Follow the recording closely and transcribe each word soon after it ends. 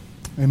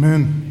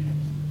Amen.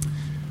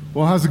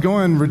 Well, how's it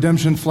going,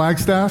 Redemption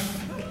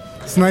Flagstaff?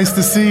 It's nice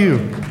to see you.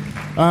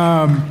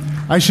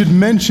 I should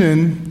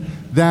mention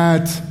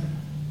that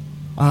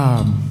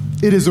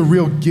it is a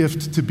real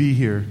gift to be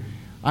here.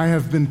 I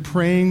have been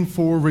praying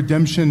for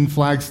Redemption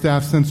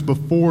Flagstaff since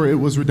before it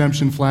was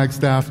Redemption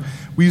Flagstaff.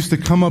 We used to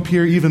come up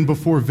here even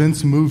before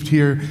Vince moved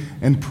here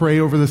and pray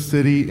over the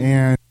city,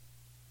 and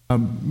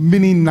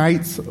many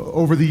nights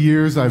over the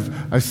years,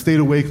 I've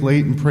stayed awake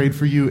late and prayed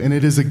for you, and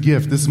it is a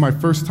gift. This is my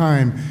first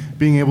time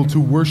being able to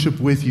worship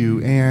with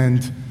you,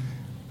 and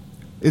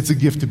it's a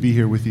gift to be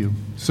here with you.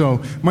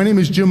 So, my name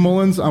is Jim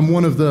Mullins. I'm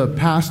one of the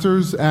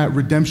pastors at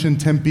Redemption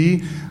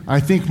Tempe. I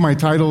think my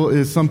title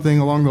is something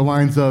along the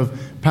lines of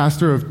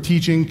Pastor of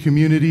Teaching,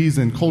 Communities,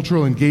 and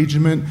Cultural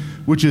Engagement,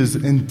 which is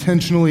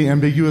intentionally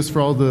ambiguous for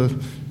all the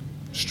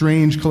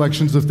strange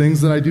collections of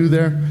things that I do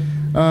there.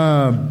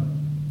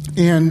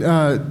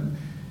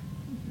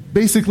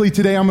 Basically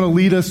today I'm going to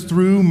lead us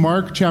through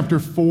Mark chapter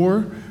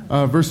 4,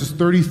 verses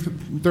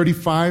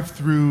 35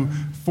 through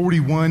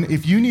 41.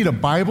 If you need a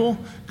Bible,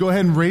 go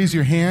ahead and raise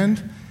your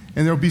hand,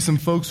 and there will be some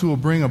folks who will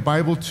bring a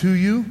Bible to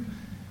you.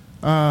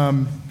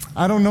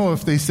 I don't know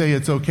if they say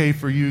it's okay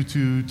for you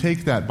to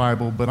take that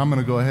Bible, but I'm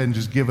going to go ahead and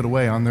just give it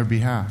away on their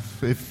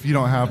behalf if you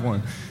don't have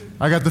one.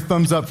 I got the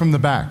thumbs up from the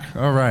back.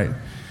 All right.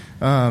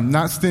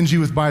 Not stingy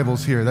with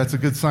Bibles here. That's a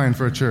good sign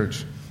for a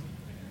church.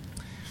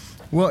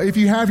 Well, if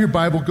you have your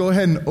Bible, go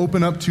ahead and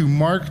open up to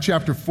Mark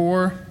chapter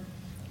 4,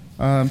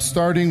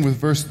 starting with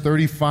verse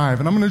 35.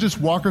 And I'm going to just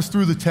walk us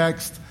through the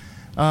text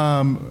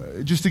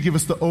just to give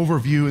us the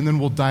overview, and then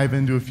we'll dive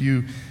into a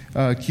few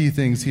key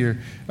things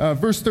here.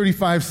 Verse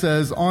 35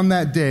 says, "On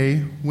that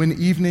day, when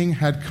evening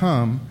had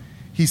come,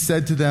 he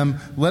said to them,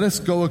 'Let us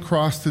go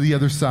across to the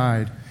other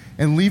side.'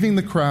 And leaving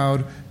the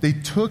crowd, they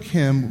took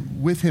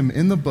him with him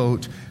in the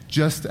boat,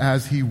 just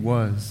as he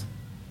was."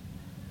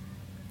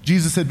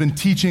 Jesus had been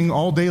teaching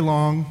all day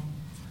long,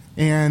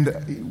 and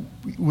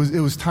it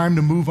was time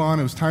to move on.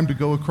 It was time to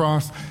go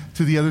across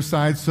to the other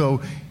side. So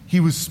he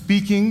was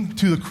speaking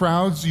to the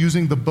crowds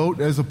using the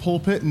boat as a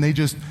pulpit, and they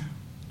just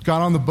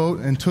got on the boat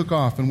and took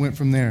off and went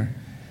from there.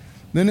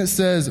 Then it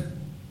says,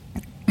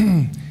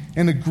 "And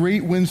a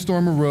great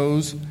windstorm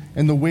arose,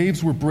 and the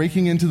waves were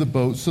breaking into the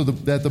boat, so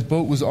that the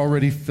boat was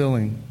already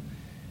filling.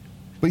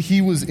 But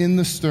he was in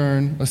the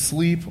stern,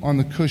 asleep on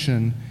the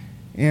cushion.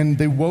 And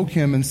they woke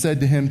him and said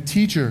to him,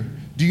 'Teacher,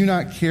 do you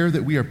not care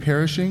that we are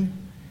perishing?'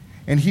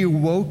 And he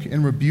awoke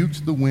and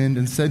rebuked the wind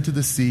and said to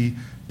the sea,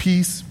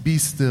 'Peace, be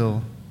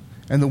still.'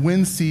 And the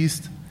wind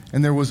ceased,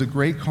 and there was a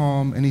great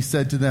calm. And he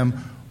said to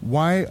them,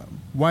 'Why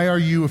are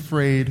you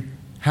afraid?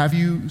 Have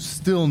you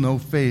still no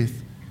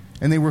faith?'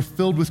 And they were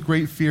filled with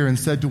great fear and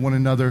said to one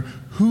another,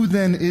 'Who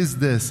then is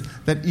this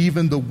that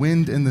even the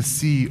wind and the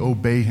sea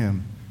obey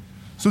him?'"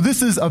 So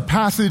this is a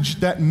passage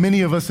that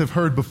many of us have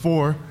heard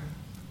before.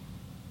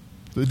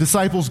 The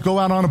disciples go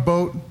out on a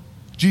boat.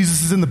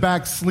 Jesus is in the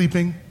back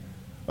sleeping.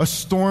 A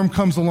storm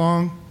comes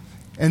along,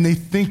 and they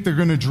think they're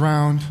going to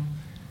drown.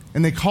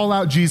 And they call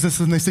out Jesus,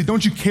 and they say,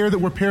 "Don't you care that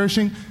we're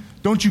perishing?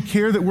 Don't you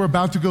care that we're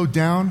about to go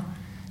down?"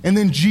 And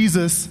then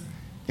Jesus,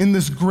 in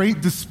this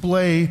great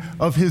display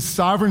of his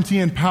sovereignty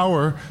and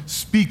power,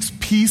 speaks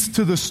peace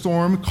to the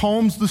storm,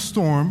 calms the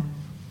storm,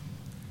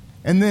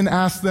 and then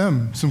asks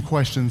them some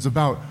questions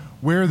about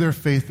where their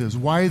faith is,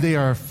 why they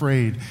are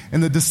afraid.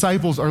 And the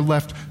disciples are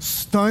left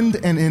stunned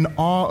and in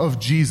awe of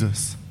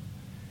Jesus.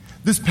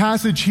 This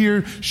passage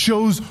here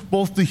shows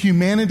both the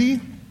humanity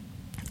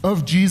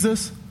of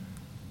Jesus,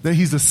 that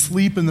he's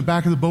asleep in the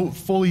back of the boat,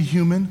 fully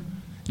human,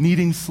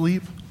 needing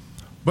sleep,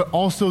 but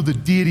also the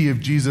deity of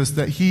Jesus,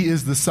 that he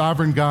is the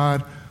sovereign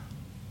God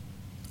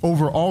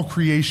over all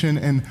creation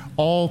and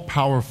all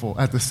powerful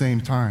at the same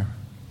time.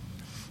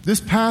 This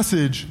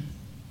passage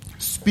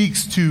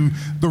speaks to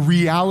the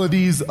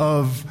realities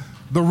of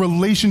the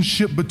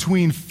relationship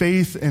between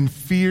faith and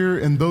fear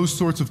and those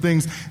sorts of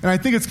things. And I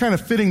think it's kind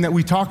of fitting that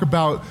we talk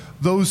about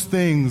those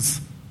things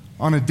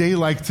on a day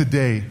like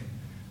today,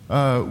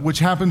 which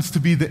happens to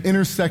be the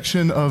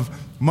intersection of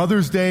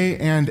Mother's Day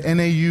and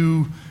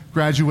NAU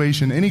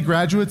graduation. Any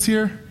graduates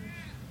here?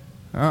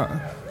 All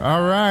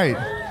right.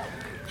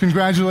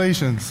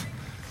 Congratulations.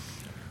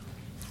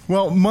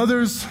 Well,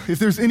 mothers, if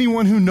there's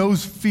anyone who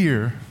knows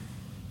fear,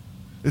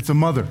 it's a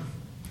mother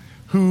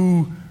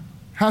who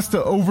has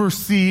to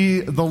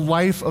oversee the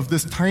life of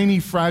this tiny,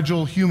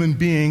 fragile human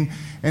being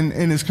and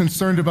is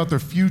concerned about their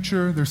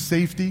future, their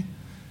safety.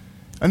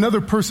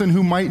 Another person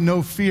who might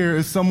know fear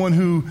is someone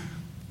who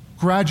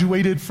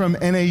graduated from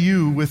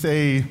NAU with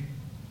a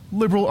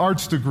liberal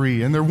arts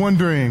degree, and they're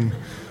wondering,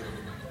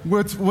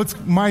 what's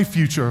my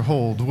future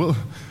hold?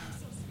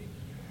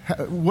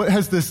 What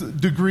has this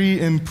degree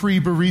in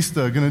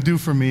pre-barista going to do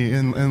for me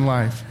in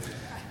life?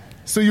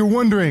 So you're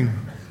wondering,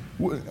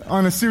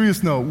 on a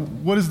serious note,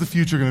 what is the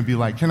future going to be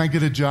like? Can I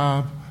get a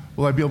job?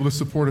 Will I be able to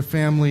support a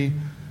family?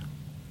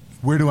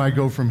 Where do I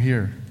go from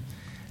here?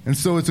 And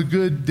so it's a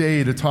good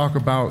day to talk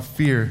about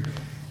fear.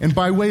 And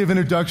by way of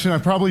introduction,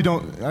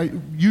 I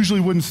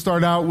usually wouldn't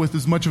start out with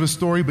as much of a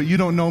story, but you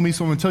don't know me,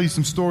 so I'm going to tell you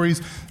some stories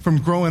from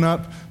growing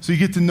up so you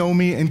get to know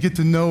me and get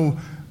to know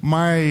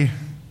my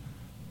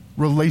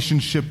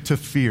relationship to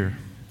fear.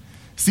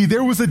 See,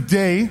 there was a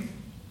day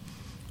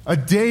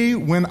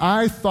when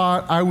I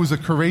thought I was a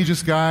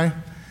courageous guy,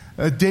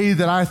 a day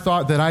that I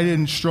thought that I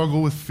didn't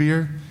struggle with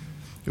fear.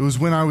 It was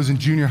when I was in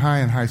junior high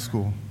and high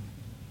school.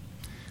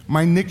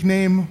 My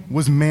nickname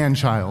was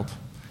Man-Child.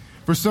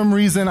 For some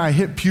reason, I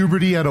hit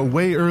puberty at a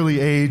way early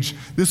age.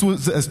 This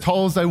was as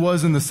tall as I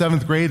was in the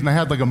 7th grade, and I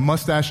had like a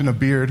mustache and a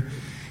beard.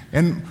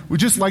 And we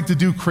just liked to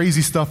do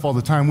crazy stuff all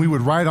the time. We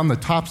would ride on the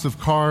tops of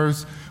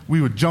cars.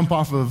 We would jump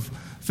off of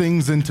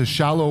things into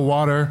shallow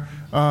water.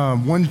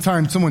 One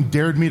time, someone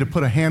dared me to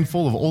put a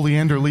handful of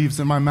oleander leaves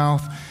in my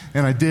mouth,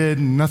 and I did,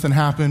 and nothing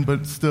happened,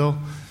 but still.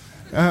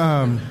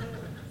 Even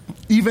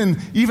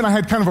I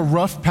had kind of a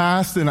rough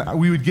past, and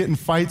we would get in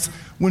fights.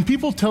 When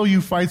people tell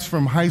you fights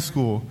from high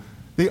school,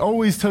 they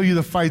always tell you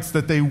the fights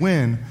that they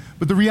win.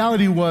 But the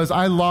reality was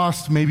I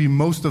lost maybe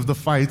most of the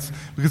fights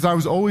because I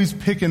was always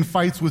picking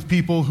fights with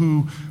people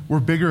who were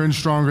bigger and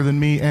stronger than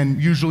me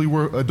and usually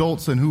were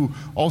adults and who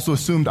also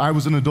assumed I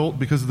was an adult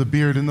because of the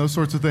beard and those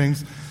sorts of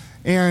things.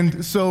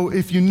 And so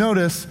if you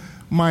notice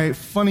my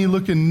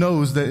funny-looking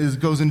nose that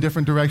goes in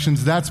different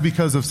directions, that's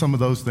because of some of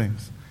those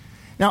things.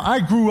 Now, I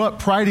grew up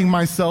priding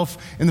myself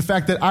in the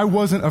fact that I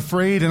wasn't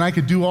afraid and I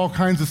could do all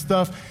kinds of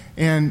stuff.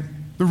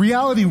 And the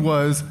reality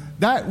was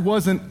that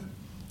wasn't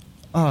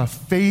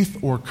faith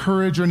or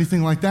courage or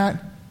anything like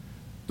that.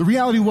 The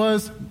reality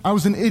was I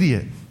was an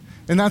idiot.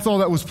 And that's all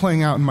that was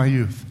playing out in my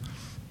youth.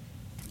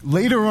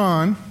 Later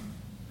on,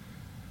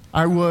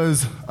 I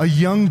was a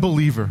young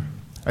believer.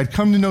 I'd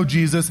come to know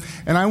Jesus,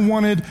 and I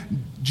wanted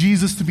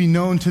Jesus to be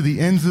known to the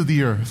ends of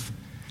the earth.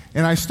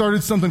 And I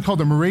started something called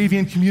the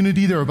Moravian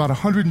Community. There were about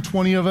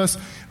 120 of us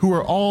who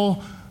were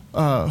all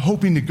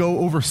hoping to go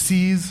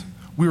overseas.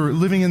 We were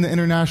living in the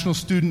international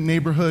student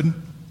neighborhood.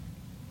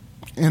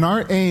 And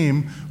our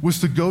aim was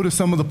to go to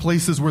some of the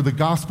places where the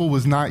gospel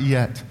was not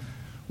yet,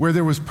 where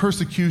there was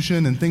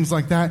persecution and things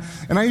like that.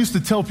 And I used to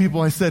tell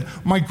people, I said,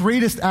 my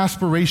greatest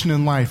aspiration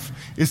in life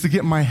is to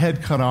get my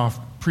head cut off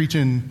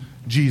preaching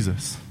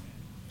Jesus.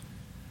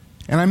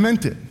 And I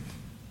meant it.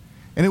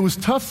 And it was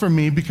tough for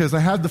me because I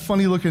had the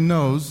funny-looking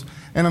nose,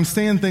 and I'm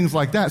saying things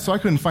like that, so I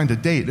couldn't find a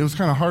date. It was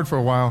kind of hard for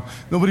a while.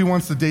 Nobody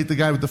wants to date the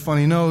guy with the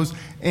funny nose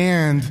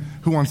and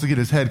who wants to get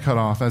his head cut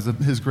off as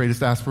his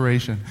greatest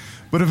aspiration.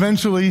 But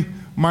eventually,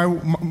 my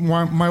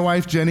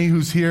wife, Jenny,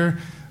 who's here,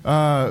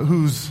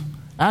 who's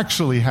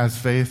actually has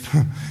faith,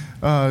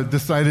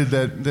 decided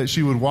that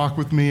she would walk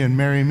with me and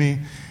marry me.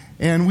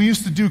 And we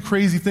used to do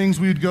crazy things.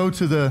 We would go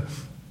to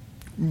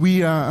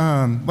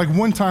like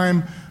one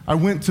time, I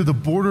went to the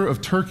border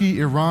of Turkey,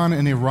 Iran,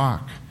 and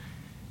Iraq.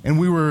 And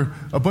we were,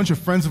 a bunch of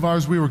friends of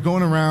ours, we were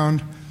going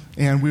around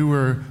and we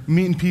were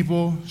meeting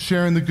people,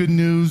 sharing the good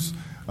news,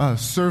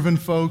 serving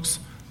folks.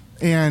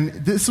 And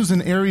this was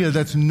an area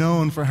that's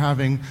known for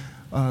having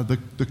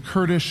the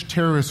Kurdish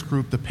terrorist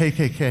group, the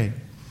PKK.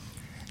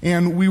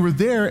 And we were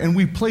there and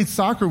we played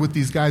soccer with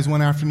these guys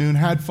one afternoon,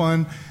 had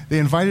fun. They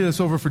invited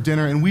us over for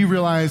dinner, and we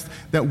realized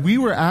that we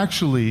were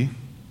actually,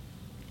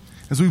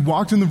 as we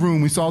walked in the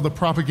room, we saw the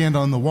propaganda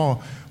on the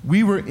wall.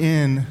 We were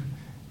in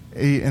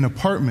an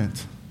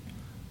apartment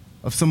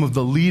of some of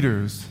the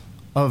leaders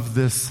of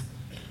this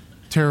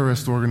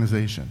terrorist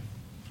organization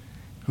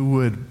who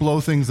would blow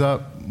things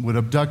up, would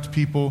abduct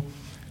people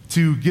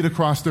to get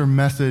across their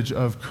message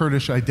of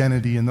Kurdish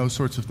identity and those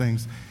sorts of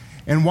things.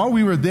 And while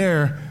we were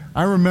there,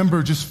 I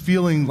remember just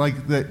feeling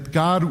like that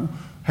God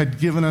had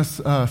given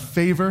us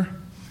favor.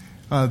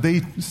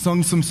 They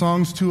sung some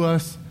songs to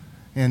us,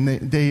 and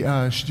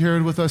they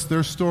shared with us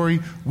their story.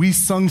 We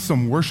sung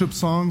some worship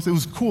songs. It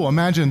was cool.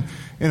 Imagine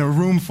in a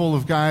room full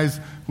of guys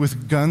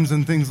with guns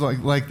and things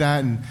like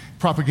that and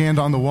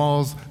propaganda on the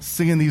walls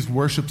singing these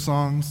worship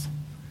songs.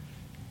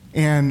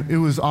 And it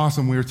was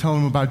awesome. We were telling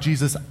them about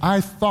Jesus.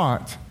 I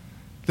thought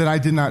that I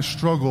did not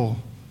struggle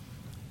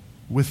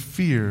with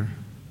fear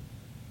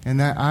and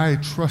that I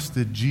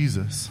trusted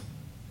Jesus.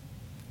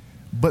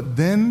 But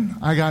then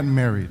I got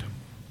married.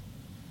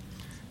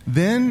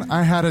 Then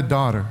I had a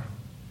daughter.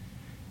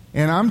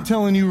 And I'm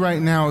telling you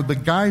right now, the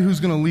guy who's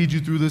going to lead you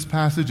through this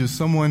passage is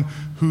someone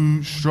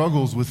who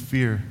struggles with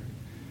fear,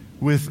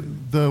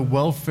 with the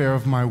welfare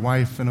of my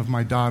wife and of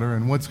my daughter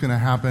and what's going to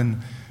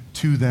happen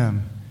to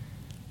them.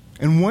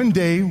 And one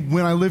day,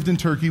 when I lived in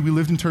Turkey, we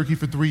lived in Turkey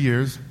for 3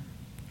 years,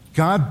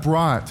 God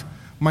brought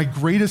my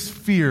greatest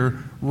fear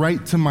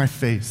right to my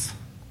face.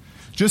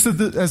 Just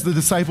as the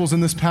disciples in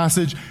this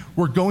passage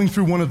were going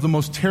through one of the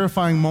most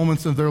terrifying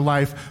moments of their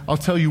life, I'll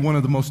tell you one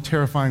of the most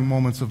terrifying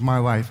moments of my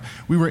life.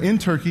 We were in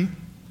Turkey. It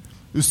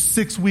was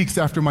 6 weeks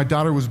after my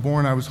daughter was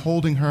born. I was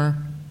holding her.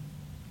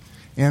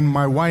 And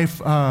my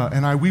wife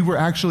and I, we were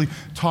actually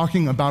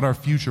talking about our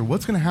future.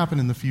 What's going to happen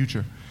in the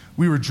future?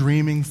 We were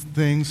dreaming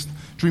things,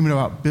 dreaming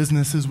about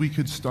businesses we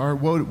could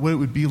start, what it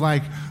would be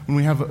like when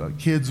we have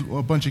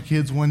a bunch of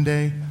kids one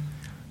day.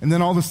 And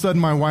then all of a sudden,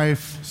 my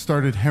wife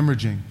started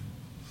hemorrhaging.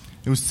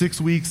 It was 6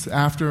 weeks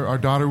after our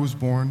daughter was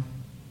born,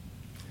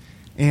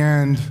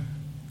 and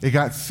it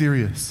got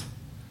serious.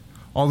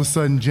 All of a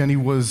sudden, Jenny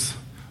was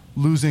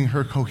losing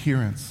her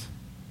coherence.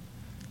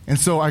 And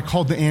so I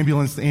called the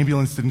ambulance. The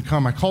ambulance didn't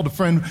come. I called a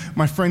friend.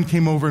 My friend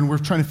came over, and we're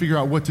trying to figure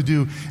out what to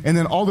do. And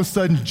then all of a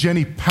sudden,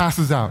 Jenny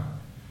passes out.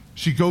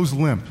 She goes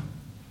limp.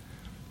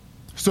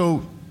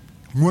 So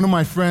one of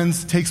my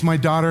friends takes my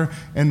daughter,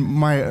 and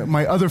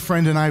my other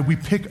friend and I, we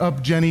pick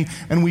up Jenny,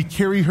 and we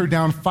carry her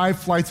down 5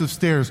 flights of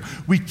stairs.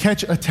 We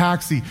catch a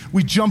taxi.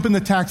 We jump in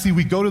the taxi.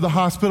 We go to the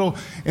hospital,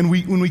 and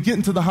when we get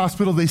into the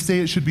hospital, they say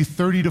it should be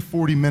 30 to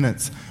 40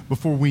 minutes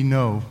before we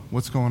know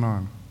what's going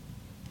on.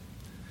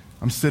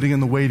 I'm sitting in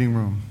the waiting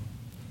room.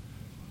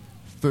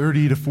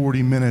 30 to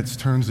 40 minutes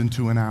turns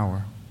into an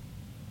hour.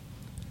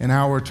 An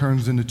hour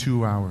turns into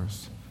 2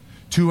 hours.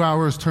 2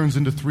 hours turns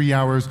into 3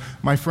 hours.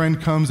 My friend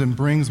comes and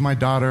brings my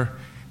daughter,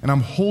 and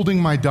I'm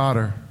holding my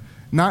daughter,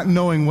 not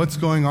knowing what's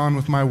going on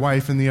with my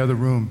wife in the other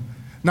room,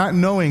 not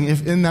knowing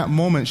if in that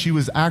moment she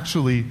was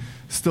actually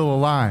still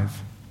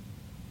alive.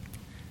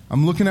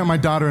 I'm looking at my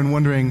daughter and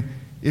wondering,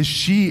 is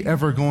she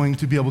ever going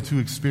to be able to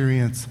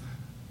experience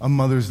a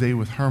Mother's Day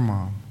with her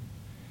mom?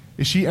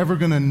 Is she ever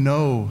going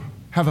to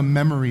have a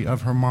memory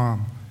of her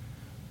mom?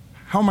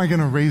 How am I going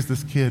to raise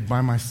this kid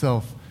by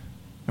myself?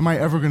 Am I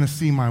ever going to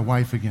see my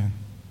wife again?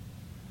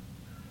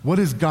 What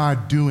is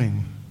God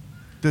doing?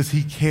 Does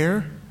he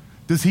care?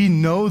 Does he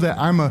know that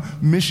I'm a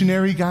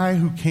missionary guy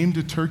who came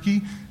to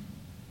Turkey,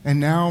 and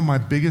now my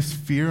biggest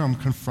fear I'm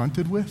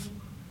confronted with?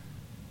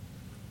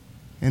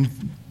 And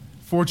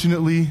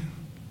fortunately,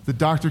 the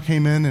doctor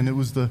came in, and it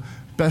was the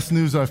best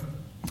news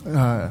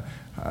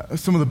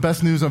some of the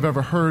best news I've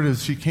ever heard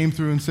is she came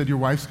through and said, your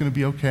wife's going to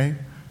be okay.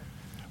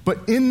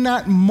 But in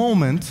that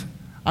moment,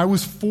 I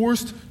was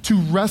forced to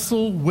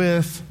wrestle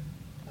with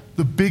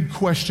the big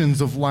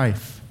questions of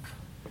life,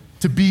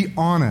 to be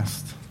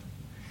honest.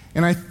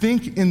 And I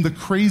think in the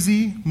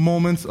crazy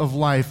moments of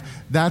life,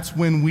 that's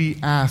when we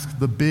ask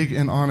the big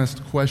and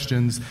honest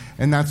questions,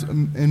 and that's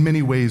in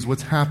many ways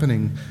what's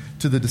happening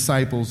to the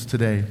disciples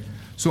today.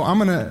 So I'm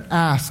going to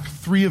ask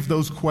 3 of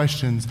those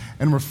questions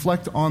and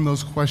reflect on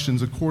those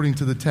questions according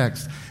to the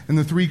text. And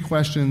the 3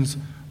 questions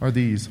are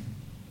these.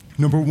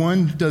 Number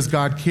 1, does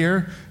God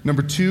care?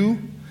 Number 2,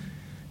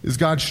 is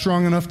God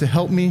strong enough to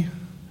help me?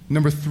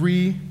 Number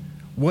 3,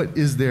 what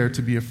is there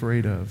to be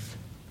afraid of?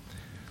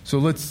 So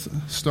let's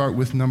start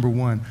with number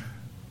 1.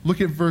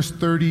 Look at verse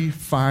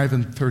 35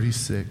 and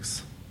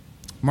 36.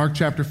 Mark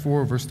chapter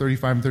 4, verse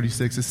 35 and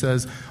 36. It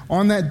says,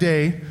 on that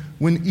day,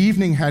 when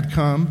evening had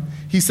come,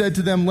 he said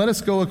to them, let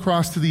us go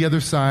across to the other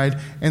side.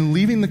 And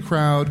leaving the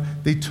crowd,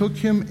 they took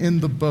him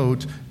in the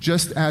boat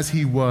just as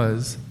he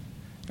was,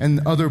 and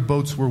other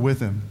boats were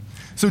with him.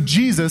 So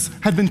Jesus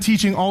had been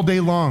teaching all day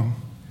long.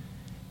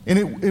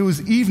 And it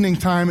was evening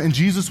time, and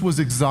Jesus was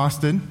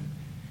exhausted.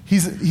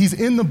 He's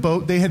in the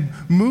boat. They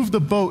had moved the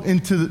boat out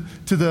into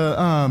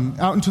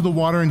the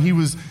water, and he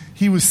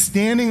was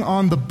standing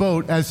on the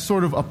boat as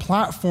sort of a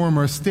platform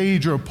or a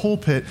stage or a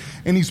pulpit,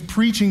 and he's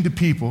preaching to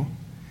people.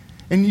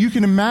 And you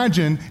can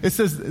imagine, it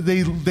says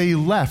they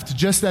left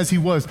just as he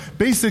was.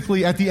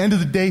 Basically, at the end of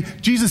the day,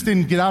 Jesus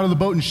didn't get out of the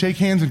boat and shake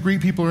hands and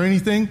greet people or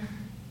anything.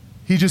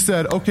 He just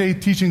said, okay,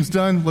 teaching's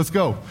done, let's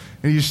go.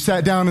 And he just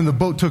sat down and the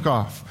boat took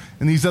off.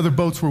 And these other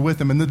boats were with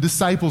him, and the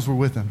disciples were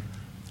with him.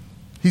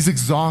 He's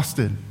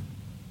exhausted.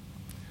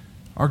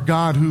 Our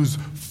God, who's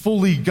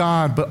fully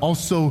God but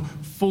also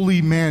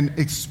fully man,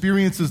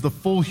 experiences the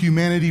full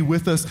humanity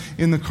with us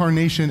in the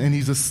incarnation, and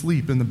he's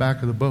asleep in the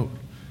back of the boat.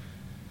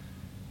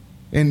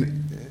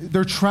 And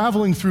they're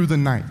traveling through the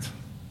night,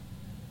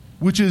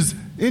 which is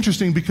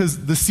interesting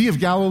because the Sea of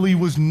Galilee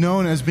was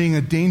known as being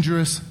a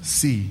dangerous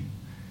sea.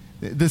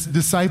 The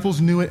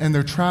disciples knew it, and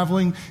they're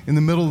traveling in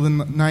the middle of the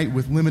night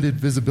with limited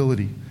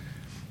visibility.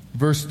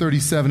 Verse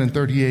 37 and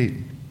 38,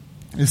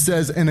 it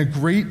says, and a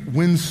great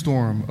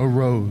windstorm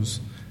arose,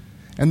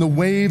 and the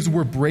waves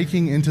were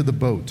breaking into the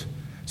boat,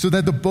 so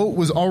that the boat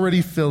was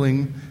already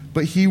filling,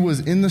 but he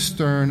was in the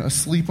stern,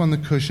 asleep on the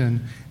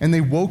cushion. And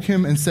they woke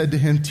him and said to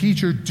him,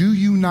 teacher, do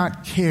you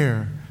not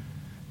care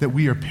that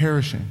we are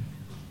perishing?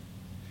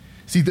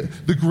 See,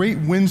 the great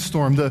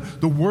windstorm,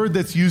 the word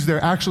that's used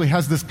there actually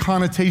has this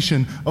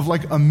connotation of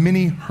like a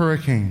mini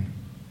hurricane.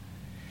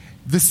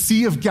 The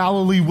Sea of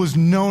Galilee was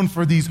known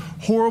for these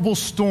horrible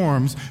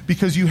storms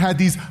because you had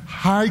these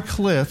high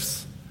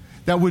cliffs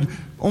that would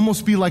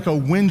almost be like a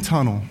wind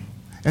tunnel,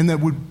 and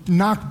that would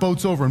knock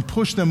boats over and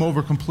push them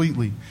over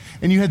completely.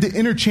 And you had the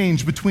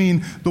interchange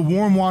between the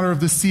warm water of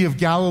the Sea of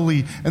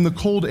Galilee and the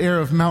cold air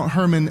of Mount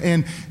Hermon.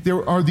 And there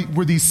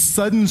were these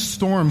sudden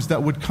storms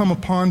that would come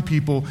upon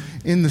people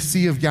in the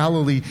Sea of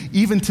Galilee.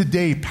 Even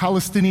today,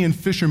 Palestinian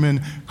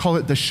fishermen call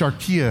it the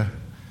sharkia,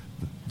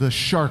 the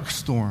shark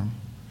storm,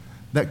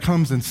 that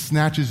comes and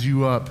snatches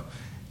you up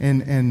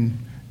and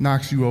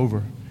knocks you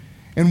over.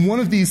 And one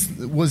of these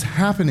was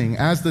happening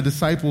as the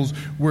disciples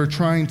were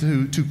trying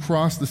to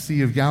cross the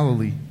Sea of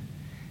Galilee.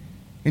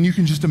 And you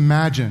can just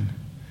imagine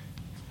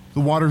the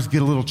waters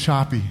get a little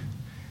choppy.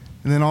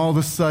 And then all of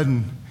a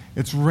sudden,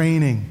 it's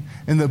raining.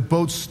 and the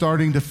boat's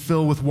starting to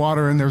fill with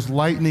water, and there's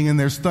lightning and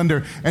there's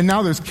thunder, and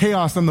now there's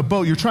chaos on the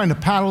boat. You're trying to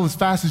paddle as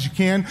fast as you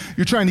can.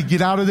 You're trying to get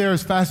out of there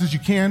as fast as you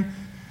can.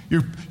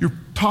 You're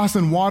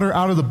tossing water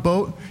out of the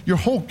boat. Your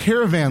whole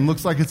caravan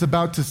looks like it's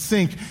about to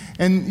sink.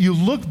 And you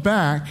look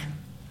back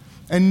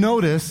and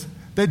notice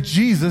that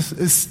Jesus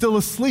is still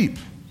asleep.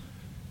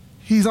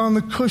 He's on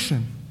the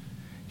cushion.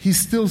 He's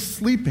still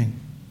sleeping.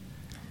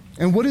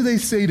 And what do they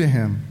say to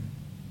him?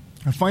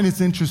 I find it's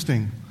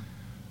interesting.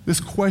 This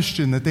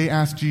question that they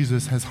ask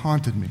Jesus has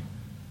haunted me.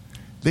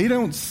 They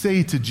don't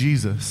say to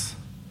Jesus,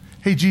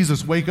 "Hey,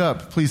 Jesus, wake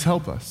up. Please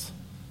help us."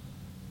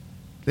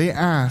 They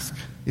ask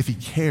if he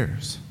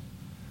cares.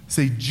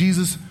 Say,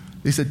 "Jesus,"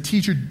 they said,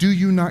 "Teacher, do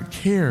you not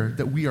care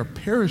that we are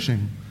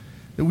perishing,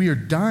 that we are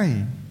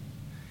dying?"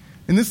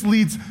 And this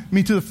leads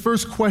me to the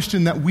first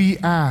question that we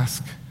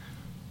ask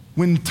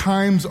when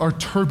times are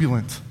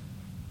turbulent.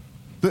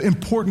 The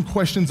important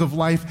questions of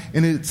life,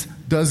 and it's,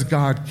 does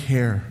God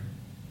care?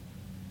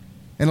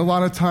 And a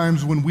lot of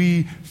times when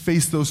we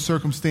face those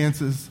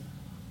circumstances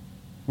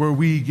where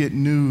we get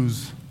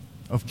news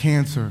of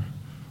cancer,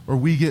 or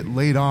we get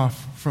laid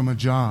off from a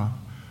job,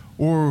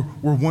 or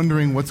we're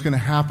wondering what's going to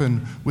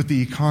happen with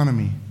the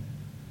economy,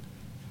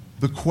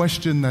 the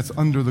question that's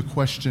under the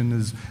question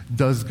is,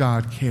 does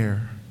God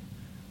care?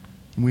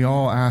 And we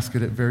all ask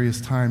it at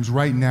various times.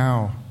 Right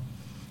now,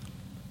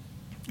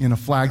 in a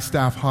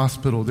Flagstaff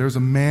hospital, there's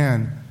a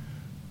man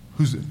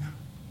who's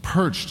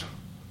perched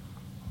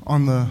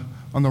on the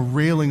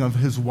railing of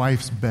his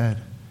wife's bed,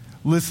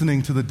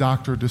 listening to the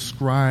doctor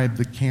describe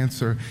the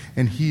cancer,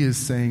 and he is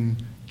saying,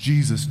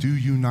 "Jesus, do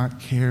you not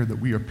care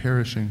that we are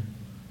perishing?"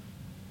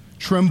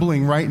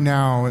 Trembling right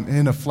now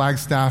in a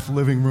Flagstaff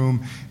living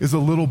room is a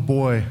little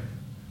boy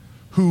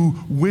who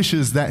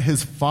wishes that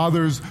his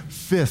father's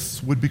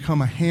fists would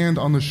become a hand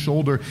on the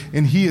shoulder,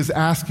 and he is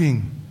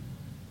asking,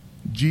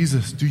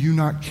 "Jesus, do you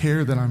not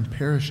care that I'm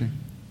perishing?"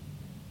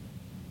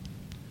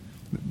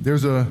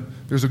 There's a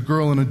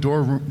girl in a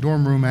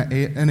dorm room at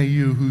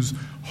NAU whose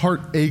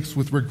heart aches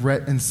with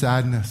regret and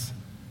sadness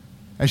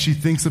as she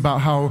thinks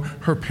about how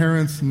her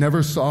parents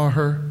never saw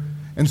her,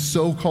 and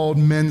so-called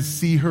men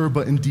see her,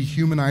 but in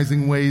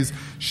dehumanizing ways.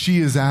 She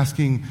is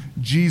asking,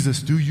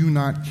 "Jesus, do you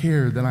not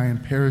care that I am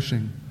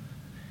perishing?"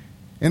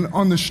 And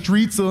on the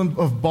streets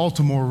of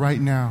Baltimore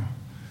right now,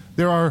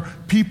 there are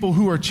people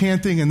who are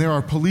chanting and there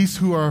are police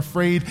who are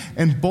afraid,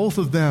 and both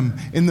of them,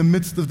 in the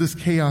midst of this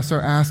chaos,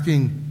 are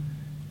asking,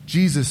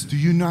 "Jesus, do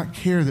you not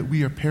care that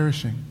we are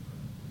perishing?"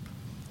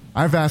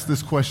 I've asked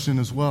this question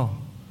as well.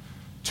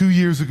 2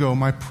 years ago,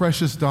 my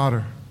precious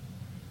daughter,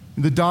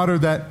 the daughter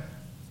that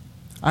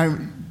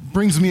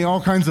brings me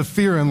all kinds of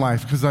fear in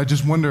life because I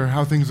just wonder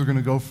how things are going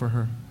to go for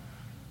her.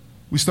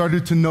 We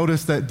started to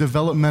notice that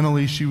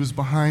developmentally she was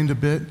behind a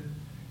bit,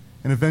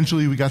 and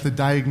eventually we got the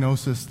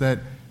diagnosis that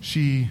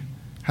she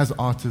has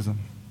autism.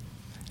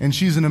 And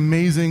she's an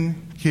amazing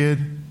kid.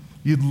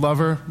 You'd love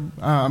her.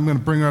 I'm going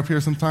to bring her up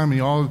here sometime, and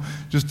you all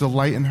just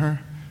delight in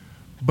her.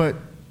 But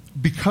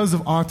because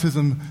of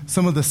autism,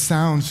 some of the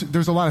sounds,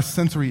 there's a lot of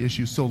sensory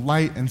issues, so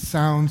light and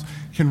sounds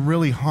can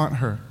really haunt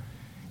her.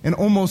 And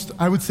almost,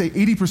 I would say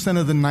 80%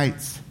 of the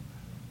nights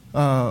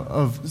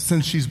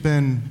since she's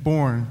been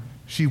born,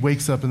 she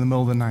wakes up in the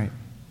middle of the night.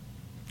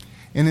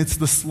 And it's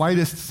the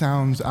slightest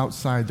sounds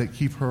outside that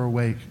keep her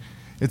awake.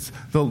 It's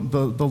the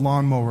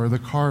lawnmower, the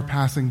car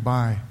passing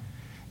by.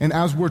 And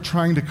as we're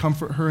trying to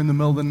comfort her in the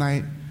middle of the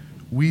night,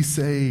 we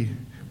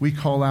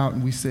call out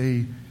and we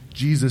say,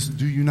 "Jesus,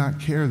 do you not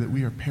care that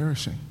we are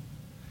perishing?"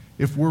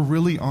 If we're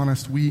really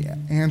honest, we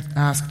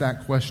ask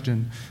that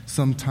question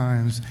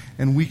sometimes,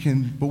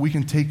 but we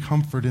can take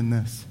comfort in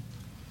this,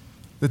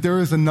 that there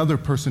is another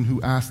person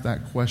who asked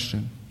that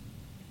question.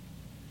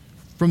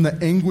 From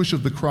the anguish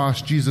of the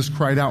cross, Jesus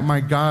cried out,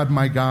 my God,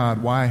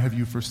 why have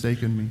you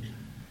forsaken me?"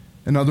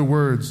 In other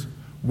words,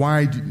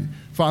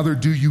 Father,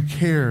 do you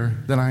care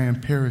that I am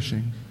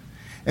perishing?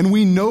 And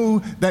we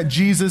know that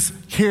Jesus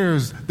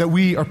cares that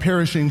we are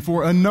perishing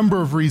for a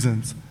number of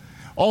reasons.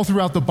 All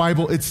throughout the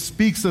Bible, it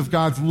speaks of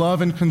God's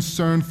love and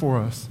concern for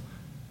us.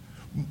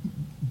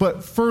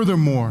 But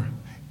furthermore,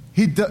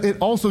 it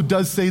also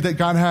does say that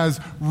God has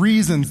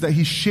reasons that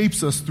he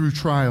shapes us through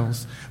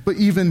trials. But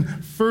even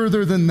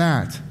further than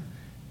that,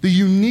 the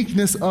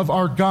uniqueness of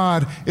our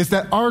God is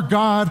that our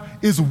God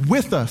is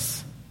with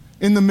us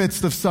in the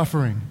midst of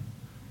suffering.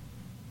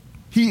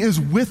 He is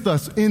with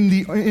us in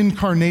the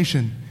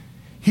incarnation.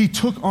 He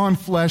took on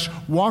flesh,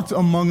 walked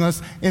among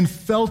us, and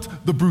felt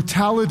the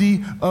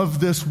brutality of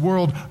this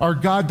world. Our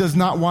God does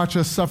not watch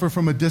us suffer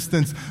from a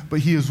distance,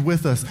 but he is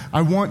with us.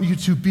 I want you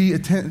to pay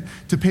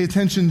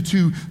attention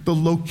to the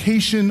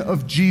location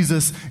of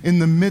Jesus in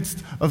the midst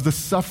of the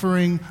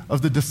suffering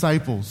of the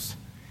disciples.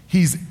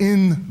 He's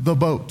in the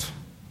boat.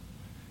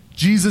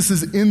 Jesus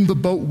is in the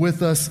boat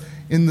with us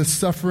in the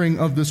suffering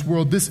of this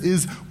world. This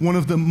is one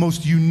of the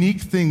most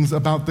unique things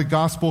about the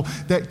gospel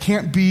that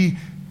can't be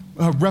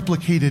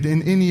replicated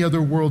in any other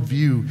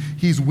worldview.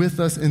 He's with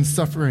us in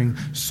suffering,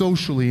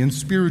 socially and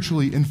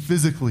spiritually and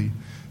physically.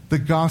 The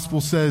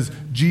gospel says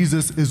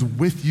Jesus is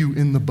with you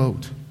in the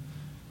boat.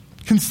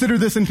 Consider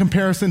this in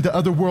comparison to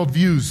other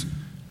worldviews.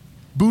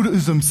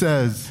 Buddhism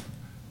says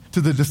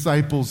to the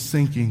disciples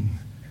sinking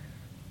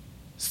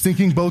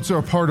boats are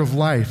a part of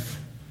life.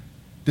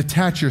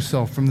 Detach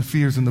yourself from the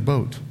fears in the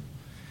boat.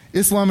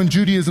 Islam and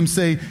Judaism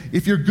say,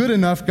 if you're good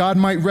enough, God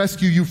might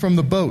rescue you from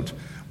the boat.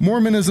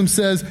 Mormonism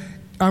says,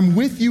 I'm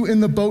with you in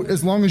the boat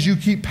as long as you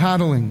keep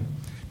paddling.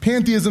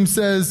 Pantheism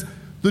says,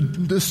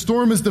 the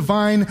storm is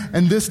divine,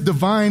 and this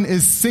divine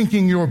is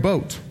sinking your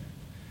boat.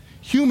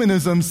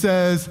 Humanism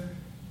says,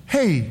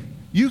 hey,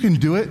 you can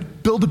do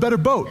it. Build a better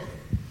boat.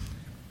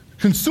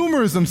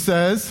 Consumerism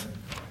says,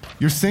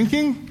 you're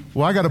sinking?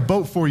 Well, I got a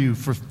boat for you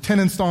for 10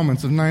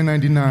 installments of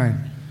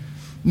 $9.99.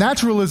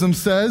 Naturalism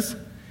says,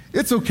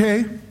 it's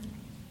okay.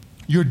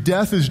 Your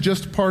death is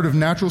just part of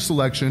natural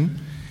selection,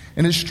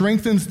 and it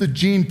strengthens the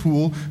gene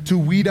pool to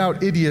weed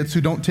out idiots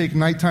who don't take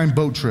nighttime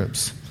boat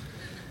trips.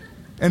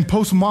 And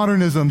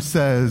postmodernism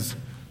says,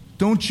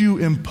 don't you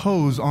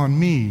impose on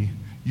me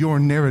your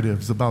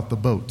narratives about the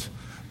boat.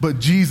 But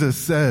Jesus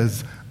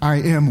says, I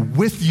am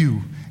with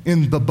you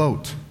in the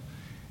boat.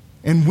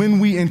 And when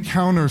we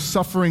encounter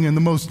suffering and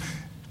the most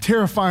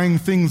terrifying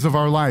things of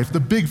our life, the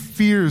big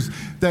fears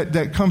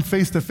that come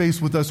face to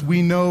face with us,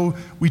 we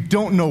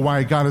don't know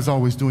why God is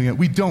always doing it.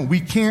 We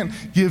can't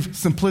give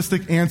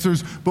simplistic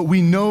answers, but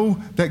we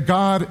know that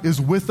God is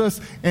with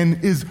us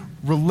and is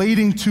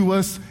relating to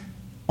us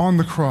on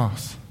the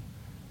cross.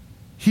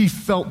 He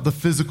felt the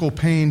physical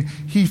pain.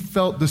 He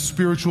felt the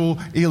spiritual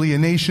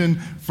alienation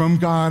from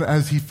God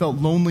as he felt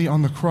lonely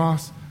on the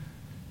cross,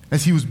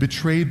 as he was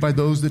betrayed by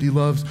those that he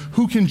loves.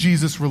 Who can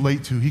Jesus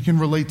relate to? He can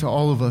relate to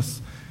all of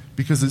us,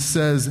 because it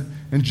says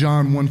in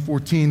John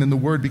 1:14, and the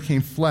Word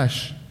became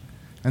flesh,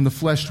 and the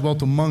flesh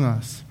dwelt among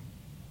us.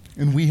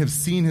 And we have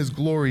seen his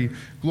glory.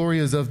 Glory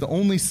as of the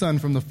only Son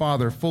from the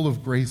Father, full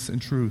of grace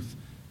and truth.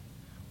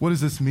 What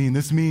does this mean?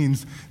 This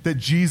means that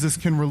Jesus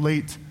can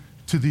relate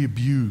to the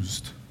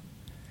abused.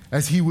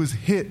 As he was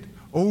hit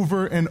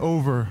over and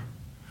over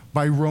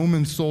by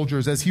Roman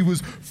soldiers, as he was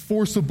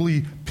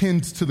forcibly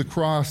pinned to the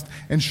cross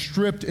and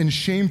stripped and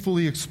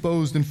shamefully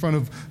exposed in front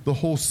of the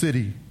whole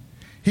city.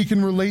 He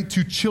can relate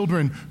to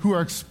children who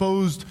are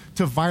exposed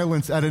to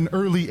violence at an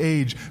early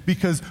age,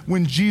 because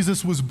when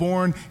Jesus was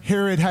born,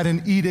 Herod had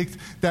an edict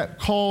that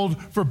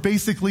called for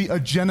basically a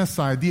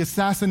genocide, the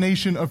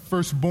assassination of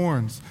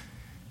firstborns.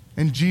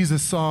 And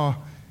Jesus saw,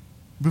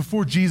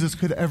 before Jesus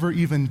could ever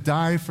even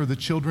die for the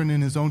children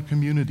in his own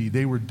community,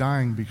 they were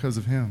dying because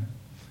of him.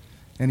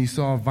 And he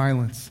saw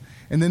violence.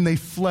 And then they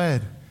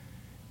fled.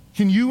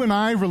 Can you and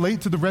I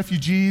relate to the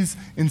refugees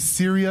in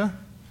Syria?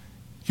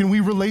 Can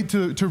we relate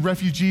to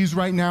refugees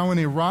right now in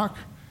Iraq?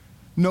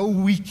 No,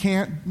 we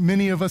can't.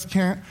 Many of us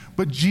can't.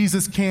 But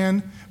Jesus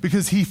can,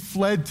 because he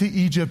fled to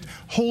Egypt,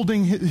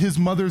 holding his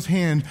mother's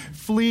hand,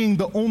 fleeing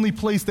the only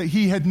place that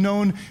he had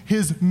known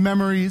his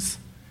memories,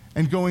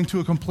 and going to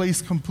a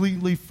place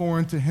completely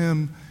foreign to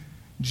him.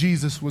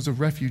 Jesus was a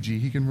refugee.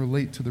 He can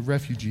relate to the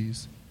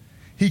refugees.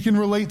 He can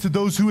relate to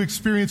those who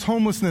experience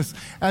homelessness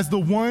as the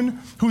one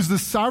who's the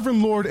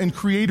sovereign Lord and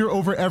creator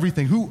over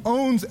everything, who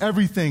owns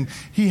everything.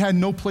 He had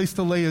no place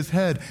to lay his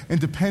head and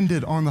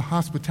depended on the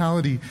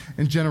hospitality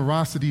and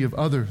generosity of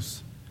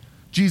others.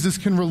 Jesus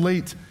can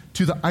relate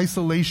to the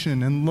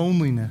isolation and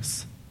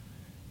loneliness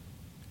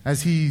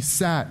as he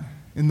sat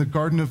in the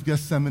Garden of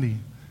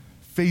Gethsemane,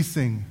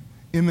 facing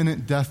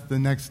imminent death the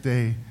next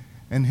day,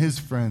 and his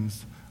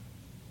friends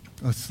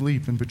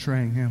asleep and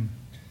betraying him.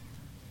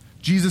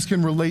 Jesus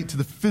can relate to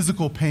the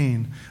physical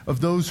pain of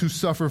those who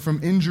suffer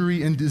from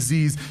injury and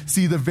disease.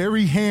 See, the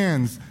very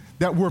hands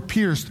that were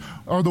pierced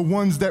are the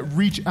ones that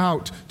reach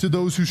out to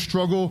those who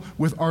struggle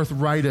with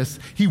arthritis.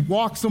 He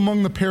walks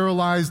among the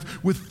paralyzed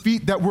with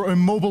feet that were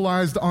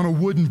immobilized on a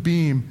wooden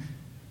beam.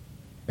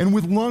 And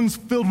with lungs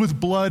filled with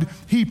blood,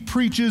 he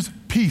preaches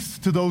peace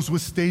to those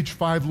with stage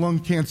 5 lung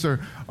cancer.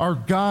 Our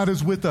God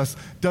is with us.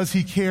 Does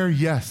he care?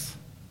 Yes.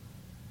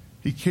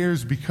 He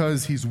cares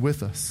because he's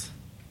with us.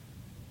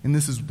 And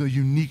this is the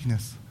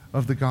uniqueness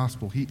of the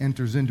gospel. He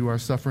enters into our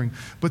suffering.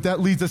 But that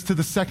leads us to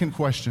the second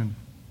question.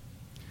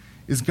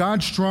 Is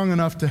God strong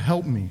enough to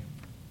help me?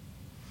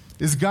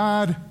 Is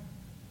God,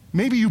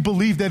 maybe you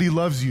believe that he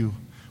loves you,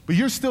 but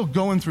you're still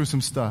going through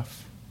some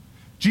stuff.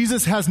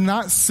 Jesus has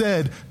not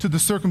said to the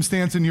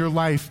circumstance in your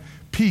life,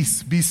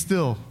 peace, be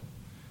still.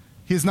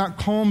 He has not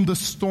calmed the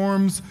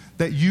storms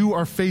that you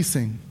are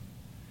facing.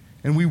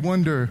 And we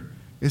wonder,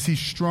 is he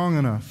strong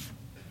enough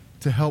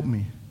to help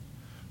me?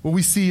 Well,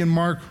 we see in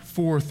Mark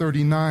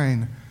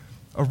 4:39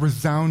 a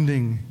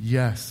resounding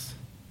yes.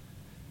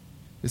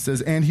 It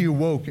says, and he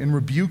awoke and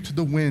rebuked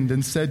the wind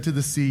and said to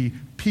the sea,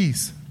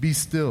 peace, be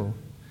still.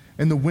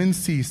 And the wind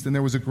ceased and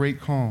there was a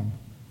great calm.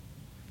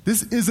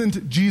 This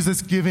isn't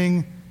Jesus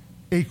giving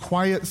a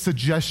quiet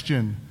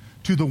suggestion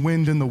to the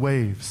wind and the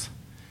waves.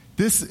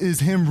 This is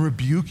him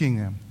rebuking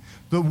them.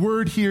 The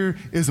word here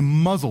is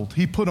muzzled.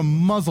 He put a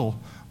muzzle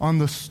on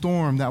the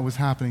storm that was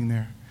happening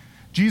there.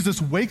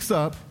 Jesus wakes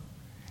up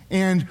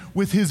and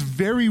with his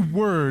very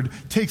word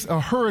takes a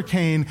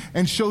hurricane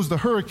and shows the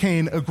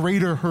hurricane a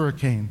greater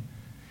hurricane.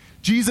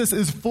 Jesus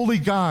is fully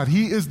God.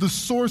 He is the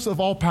source of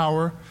all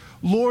power,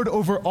 Lord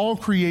over all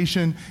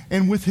creation,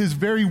 and with his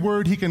very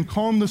word, he can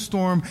calm the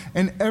storm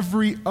and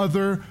every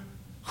other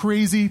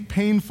crazy,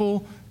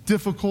 painful,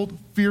 difficult,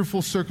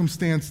 fearful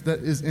circumstance that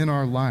is in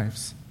our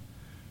lives.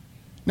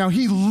 Now,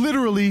 he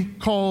literally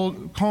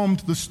calmed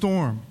the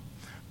storm,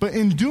 but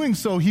in doing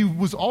so, he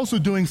was also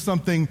doing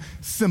something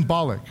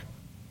symbolic.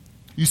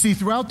 You see,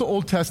 throughout the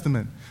Old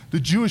Testament, the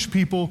Jewish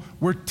people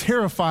were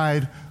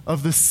terrified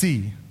of the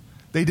sea.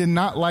 They did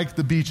not like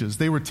the beaches.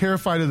 They were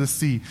terrified of the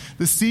sea.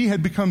 The sea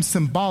had become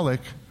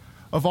symbolic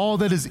of all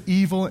that is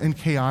evil and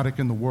chaotic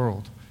in the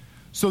world.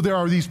 So there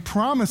are these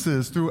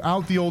promises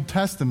throughout the Old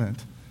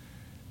Testament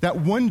that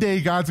one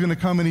day God's going to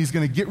come and he's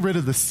going to get rid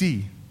of the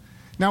sea.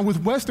 Now,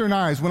 with Western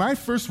eyes, when I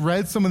first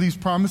read some of these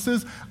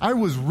promises, I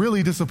was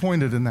really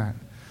disappointed in that.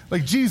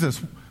 Like,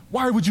 Jesus,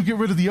 why would you get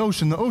rid of the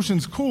ocean? The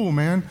ocean's cool,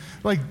 man.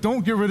 Like,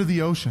 don't get rid of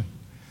the ocean.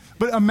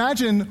 But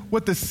imagine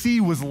what the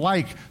sea was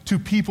like to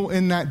people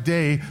in that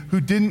day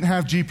who didn't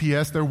have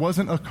GPS. There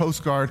wasn't a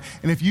Coast Guard.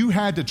 And if you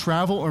had to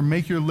travel or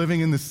make your living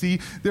in the sea,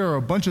 there are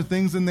a bunch of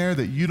things in there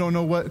that you don't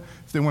know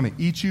if they want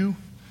to eat you.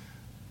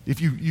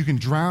 If you can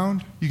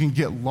drown, you can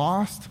get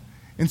lost.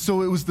 And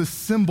so it was the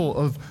symbol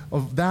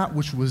of that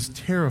which was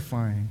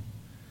terrifying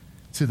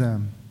to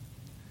them.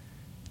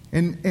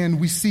 And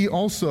we see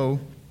also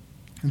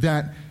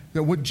that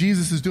what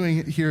Jesus is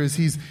doing here is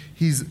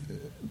he's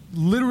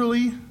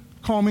literally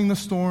calming the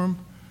storm,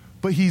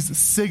 but he's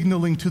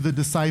signaling to the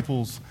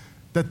disciples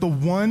that the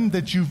one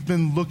that you've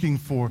been looking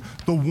for,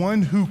 the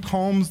one who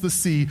calms the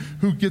sea,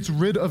 who gets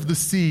rid of the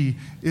sea,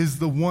 is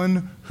the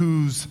one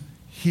who's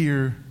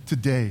here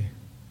today.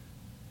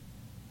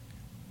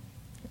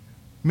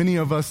 Many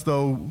of us,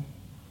 though,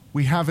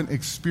 we haven't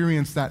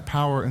experienced that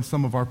power in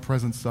some of our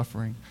present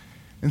suffering.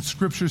 And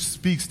Scripture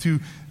speaks to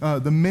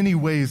the many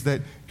ways that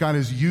God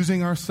is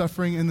using our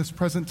suffering in this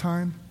present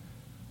time.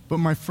 But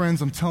my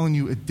friends, I'm telling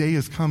you, a day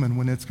is coming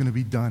when it's going to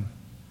be done.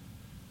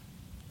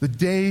 The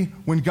day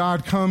when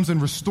God comes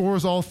and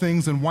restores all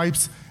things and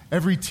wipes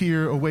every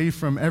tear away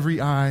from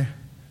every eye.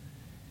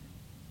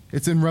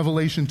 It's in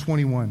Revelation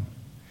 21.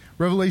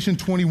 Revelation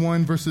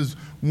 21, verses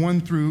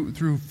 1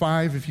 through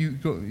 5. If you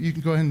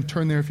can go ahead and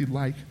turn there if you'd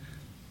like.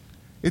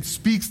 It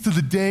speaks to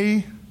the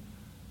day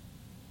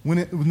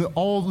when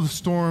all the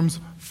storms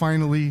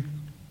finally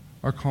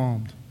are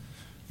calmed.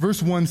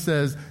 Verse 1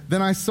 says,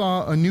 "Then I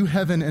saw a new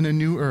heaven and a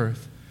new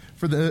earth,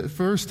 for the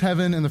first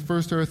heaven and the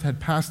first earth had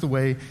passed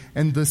away,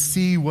 and the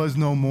sea was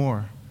no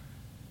more."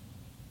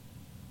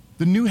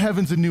 The new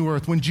heavens and new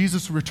earth, when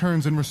Jesus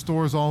returns and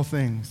restores all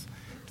things,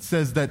 it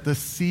says that the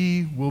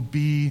sea will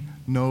be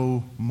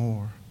no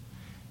more.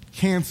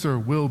 Cancer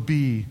will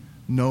be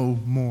no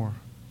more.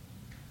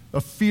 A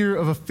fear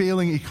of a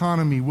failing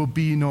economy will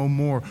be no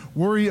more.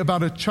 Worry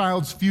about a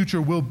child's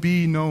future will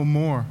be no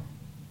more.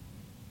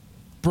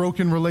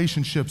 Broken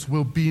relationships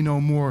will be no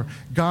more.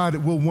 God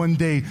will one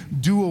day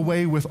do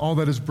away with all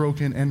that is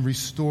broken and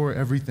restore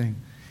everything.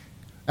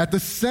 At the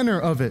center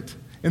of it,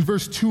 in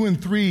verse 2 and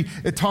 3,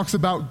 it talks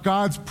about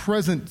God's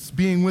presence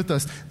being with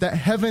us, that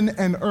heaven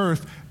and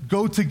earth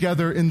go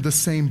together in the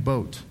same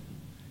boat.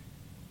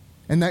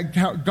 And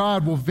that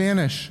God will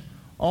vanish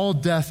all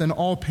death and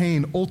all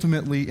pain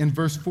ultimately in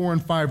verse 4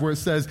 and 5, where it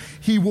says,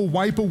 "He will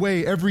wipe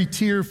away every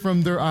tear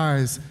from their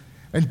eyes,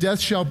 and death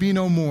shall be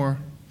no more.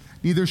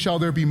 Neither shall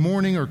there be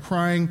mourning or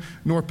crying,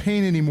 nor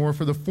pain anymore,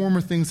 for the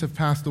former things have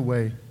passed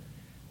away."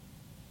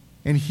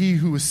 And he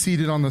who was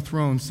seated on the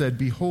throne said,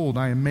 "Behold,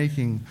 I am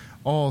making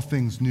all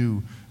things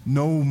new."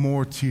 No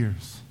more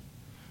tears.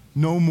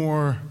 No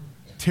more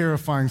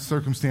terrifying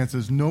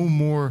circumstances. No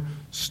more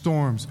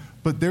storms.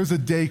 But there's a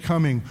day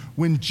coming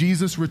when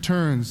Jesus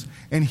returns,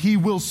 and he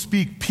will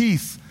speak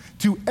peace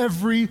to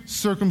every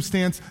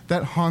circumstance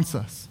that haunts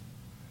us,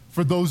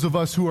 for those of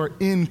us who are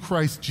in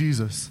Christ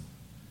Jesus.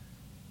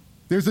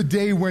 There's a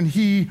day when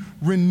he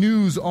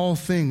renews all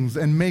things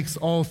and makes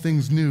all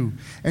things new.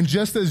 And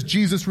just as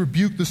Jesus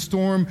rebuked the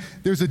storm,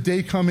 there's a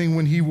day coming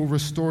when he will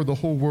restore the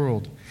whole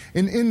world.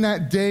 And in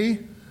that day,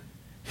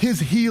 his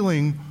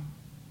healing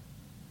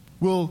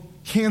will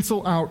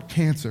cancel out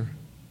cancer.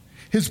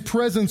 His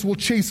presence will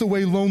chase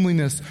away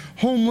loneliness.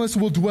 Homeless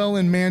will dwell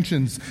in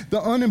mansions.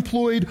 The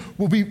unemployment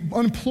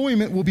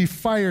will be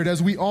fired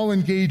as we all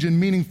engage in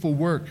meaningful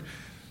work.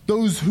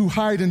 Those who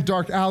hide in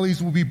dark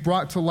alleys will be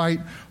brought to light.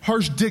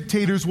 Harsh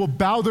dictators will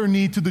bow their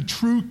knee to the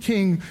true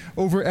king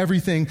over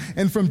everything.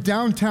 And from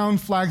downtown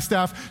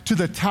Flagstaff to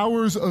the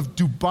towers of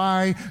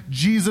Dubai,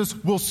 Jesus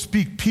will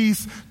speak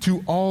peace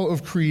to all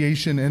of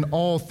creation, and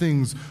all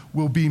things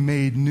will be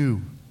made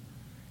new.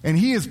 And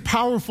he is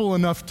powerful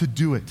enough to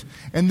do it.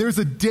 And there's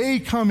a day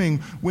coming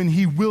when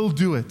he will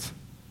do it.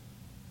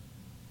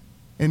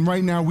 And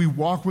right now we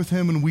walk with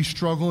him and we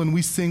struggle and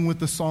we sing with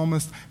the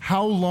psalmist,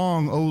 "How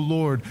long, O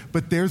Lord?"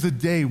 But there's a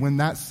day when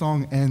that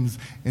song ends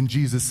and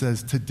Jesus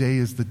says, "Today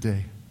is the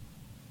day."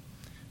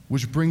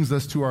 Which brings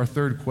us to our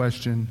third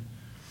question.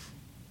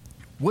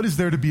 What is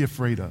there to be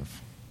afraid of?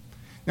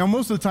 Now,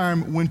 most of the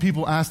time when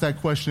people ask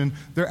that question,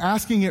 they're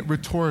asking it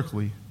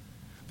rhetorically.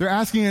 They're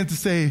asking it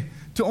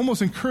to to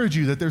almost encourage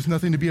you that there's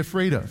nothing to be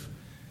afraid of.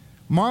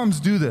 Moms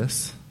do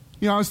this.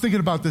 I was thinking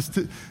about this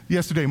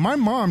yesterday. My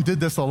mom did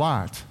this a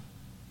lot.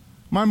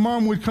 My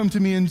mom would come to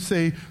me and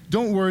say,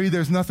 don't worry,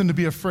 there's nothing to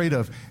be afraid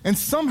of. And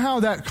somehow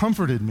that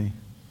comforted me.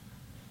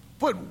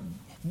 But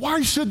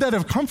why should that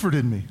have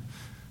comforted me?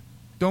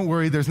 Don't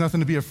worry, there's nothing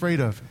to be afraid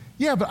of.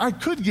 Yeah, but I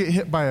could get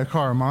hit by a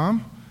car,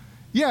 Mom.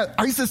 Yeah,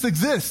 ISIS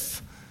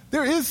exists.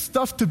 There is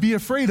stuff to be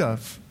afraid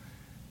of.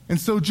 And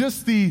so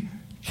just the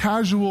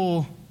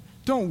casual,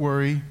 don't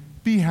worry,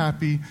 be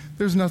happy,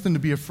 there's nothing to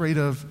be afraid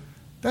of,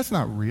 that's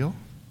not real.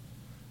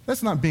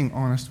 That's not being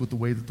honest with the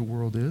way that the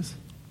world is.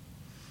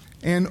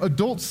 And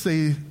adults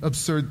say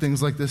absurd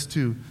things like this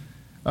too.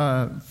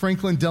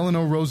 Franklin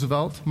Delano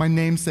Roosevelt, my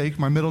namesake,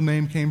 my middle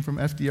name came from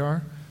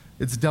FDR.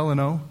 It's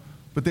Delano.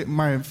 But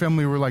my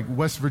family were like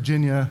West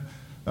Virginia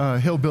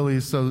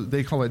hillbillies, so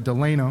they call it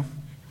Delano.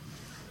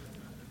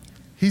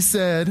 He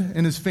said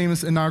in his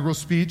famous inaugural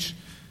speech,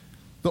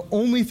 the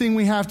only thing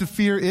we have to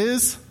fear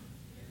is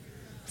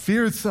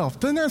fear itself.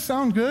 Doesn't that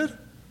sound good?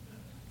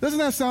 Doesn't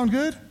that sound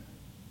good?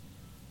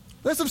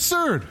 That's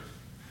absurd.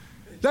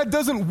 That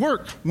doesn't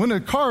work when a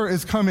car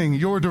is coming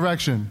your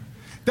direction.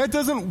 That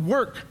doesn't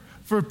work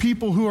for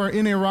people who are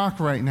in Iraq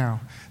right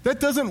now. That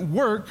doesn't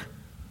work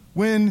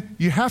when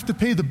you have to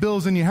pay the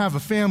bills and you have a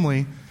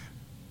family.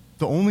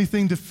 The only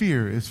thing to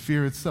fear is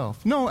fear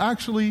itself. No,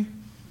 actually,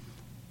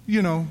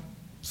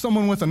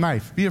 someone with a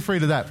knife. Be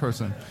afraid of that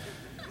person.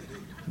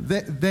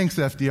 Thanks,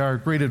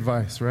 FDR. Great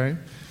advice, right?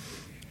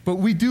 But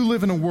we do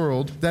live in a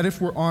world that, if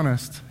we're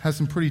honest, has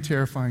some pretty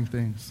terrifying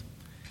things.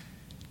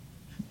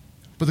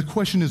 But the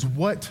question is,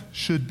 what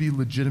should be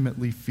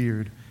legitimately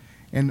feared?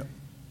 And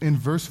in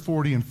verse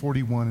 40 and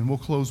 41, and we'll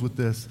close with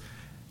this,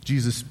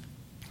 Jesus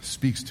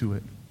speaks to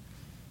it.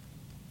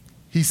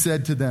 He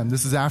said to them,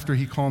 this is after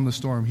he calmed the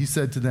storm, he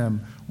said to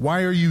them,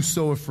 why are you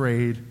so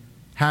afraid?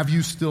 Have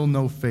you still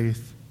no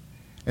faith?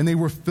 And they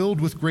were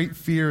filled with great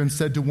fear and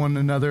said to one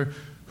another,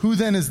 who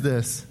then is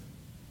this,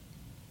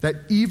 that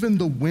even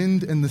the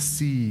wind and the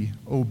sea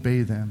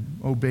obey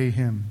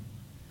him?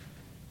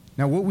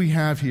 Now what we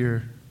have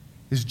here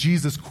is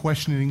Jesus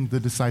questioning the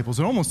disciples.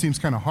 It almost seems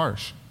kind of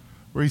harsh,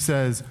 where he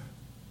says,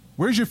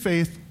 where's your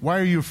faith? Why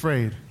are you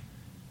afraid?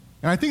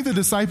 And I think the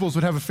disciples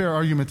would have a fair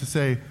argument to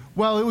say,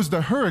 well, it was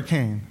the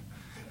hurricane.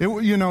 It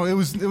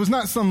was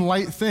not some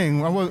light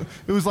thing.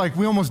 It was like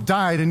we almost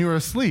died and you were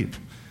asleep.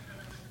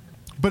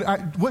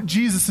 But what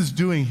Jesus is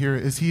doing here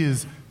is he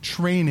is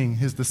training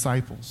his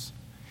disciples.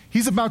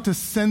 He's about to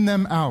send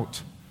them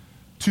out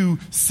to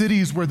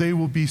cities where they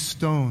will be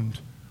stoned,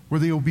 where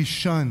they will be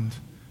shunned,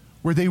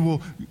 where they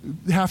will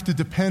have to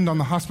depend on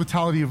the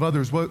hospitality of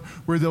others,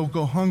 where they'll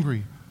go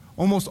hungry.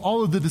 Almost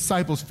all of the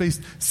disciples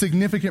faced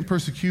significant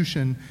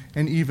persecution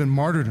and even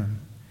martyrdom.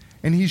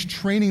 And he's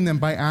training them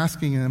by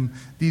asking them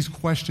these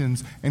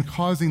questions and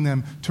causing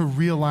them to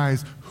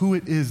realize who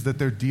it is that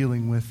they're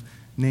dealing with,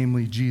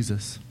 namely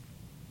Jesus.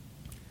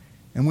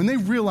 And when they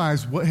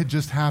realized what had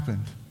just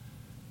happened,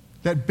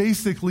 that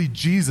basically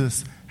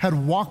Jesus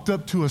had walked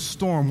up to a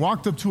storm,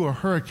 walked up to a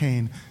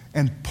hurricane,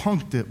 and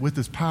punked it with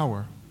his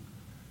power,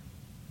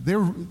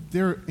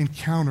 they're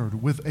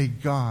encountered with a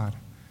God,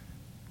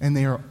 and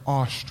they are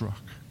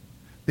awestruck.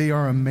 They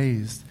are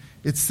amazed.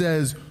 It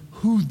says,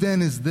 who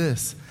then is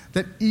this,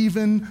 that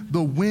even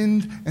the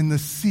wind and the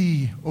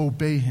sea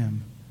obey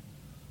him?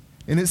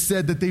 And it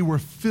said that they were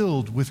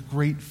filled with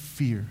great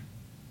fear,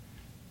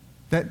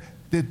 that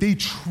they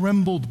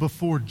trembled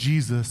before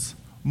Jesus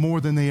more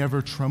than they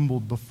ever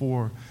trembled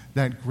before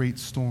that great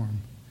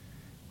storm.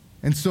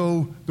 And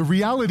so the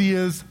reality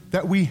is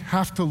that we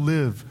have to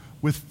live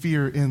with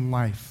fear in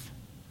life,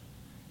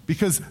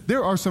 because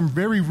there are some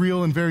very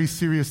real and very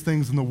serious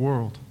things in the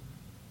world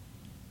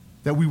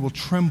that we will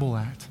tremble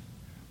at.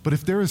 But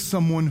if there is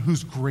someone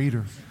who's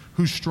greater,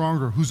 who's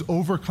stronger, who's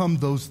overcome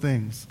those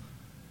things,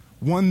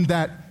 one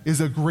that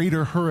is a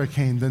greater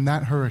hurricane than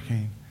that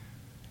hurricane,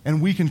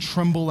 and we can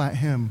tremble at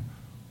him,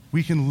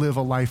 we can live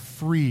a life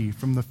free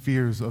from the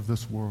fears of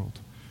this world,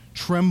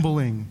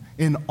 trembling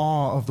in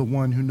awe of the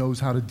one who knows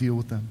how to deal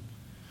with them.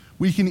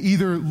 We can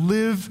either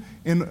live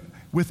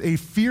with a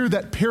fear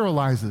that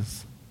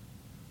paralyzes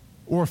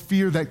or a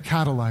fear that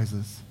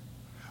catalyzes.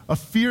 A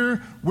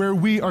fear where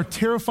we are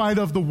terrified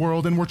of the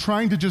world and we're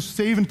trying to just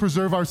save and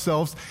preserve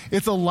ourselves.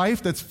 It's a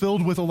life that's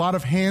filled with a lot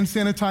of hand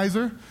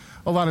sanitizer,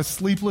 a lot of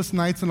sleepless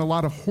nights, and a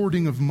lot of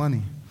hoarding of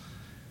money.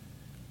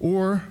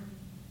 Or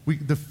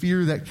the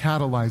fear that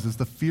catalyzes,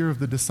 the fear of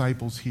the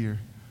disciples here,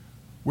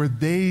 where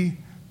they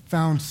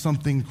found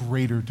something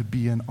greater to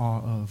be in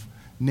awe of,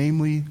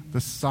 namely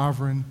the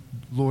sovereign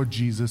Lord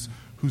Jesus,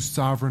 who's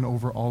sovereign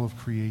over all of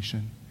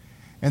creation.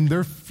 And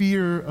their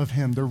fear of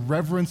him, their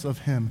reverence of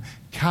him,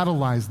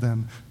 catalyzed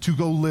them to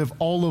go live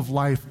all of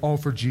life, all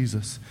for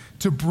Jesus,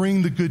 to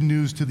bring the good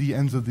news to the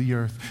ends of the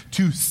earth,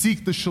 to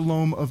seek the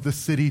shalom of the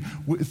city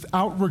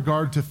without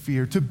regard to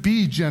fear, to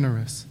be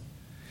generous,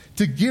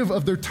 to give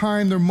of their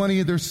time, their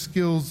money, their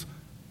skills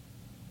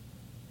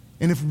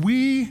And if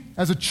we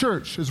as a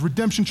church, as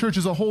Redemption Church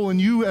as a whole, and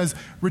you as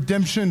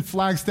Redemption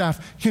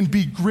Flagstaff can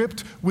be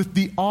gripped with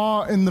the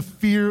awe and the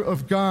fear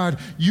of God,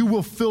 you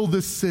will fill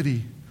this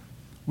city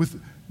with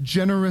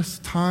generous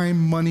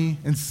time, money,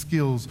 and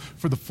skills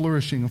for the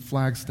flourishing of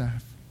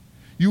Flagstaff.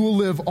 You will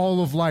live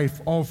all of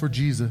life, all for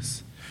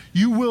Jesus.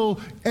 You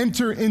will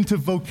enter into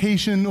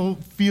vocational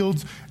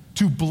fields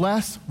to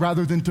bless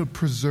rather than to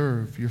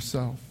preserve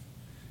yourself.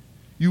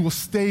 You will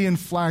stay in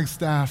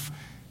Flagstaff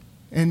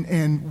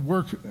and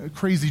work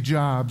crazy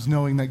jobs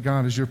knowing that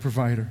God is your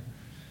provider.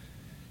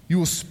 You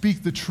will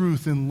speak the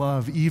truth in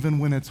love even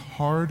when it's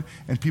hard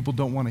and people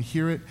don't want to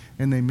hear it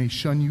and they may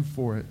shun you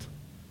for it.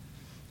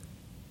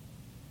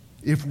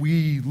 If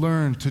we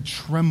learn to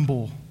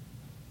tremble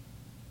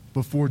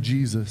before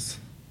Jesus,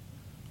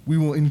 we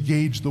will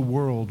engage the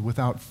world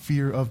without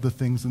fear of the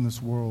things in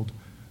this world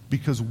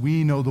because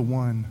we know the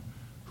one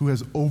who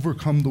has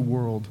overcome the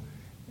world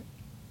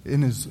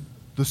and is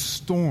the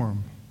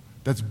storm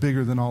that's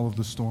bigger than all of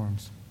the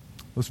storms.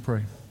 Let's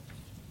pray.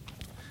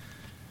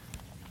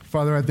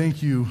 Father, I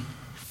thank you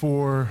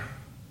for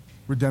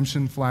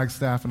Redemption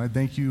Flagstaff, and I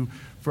thank you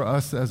for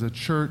us as a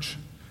church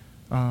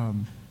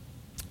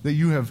that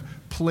you have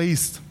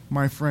placed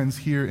my friends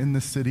here in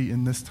this city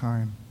in this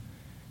time.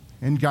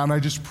 And God, I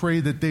just pray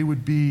that they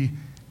would be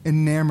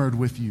enamored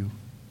with you,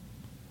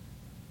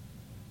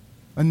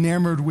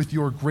 enamored with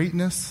your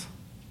greatness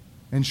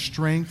and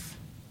strength,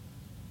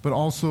 but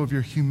also of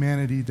your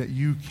humanity, that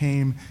you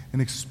came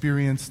and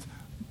experienced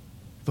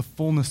the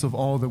fullness of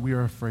all that we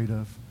are afraid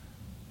of.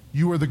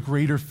 You are the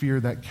greater fear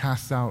that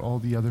casts out all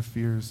the other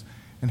fears,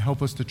 and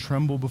help us to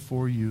tremble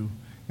before you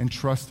and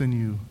trust in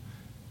you.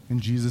 In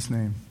Jesus'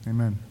 name,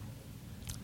 amen.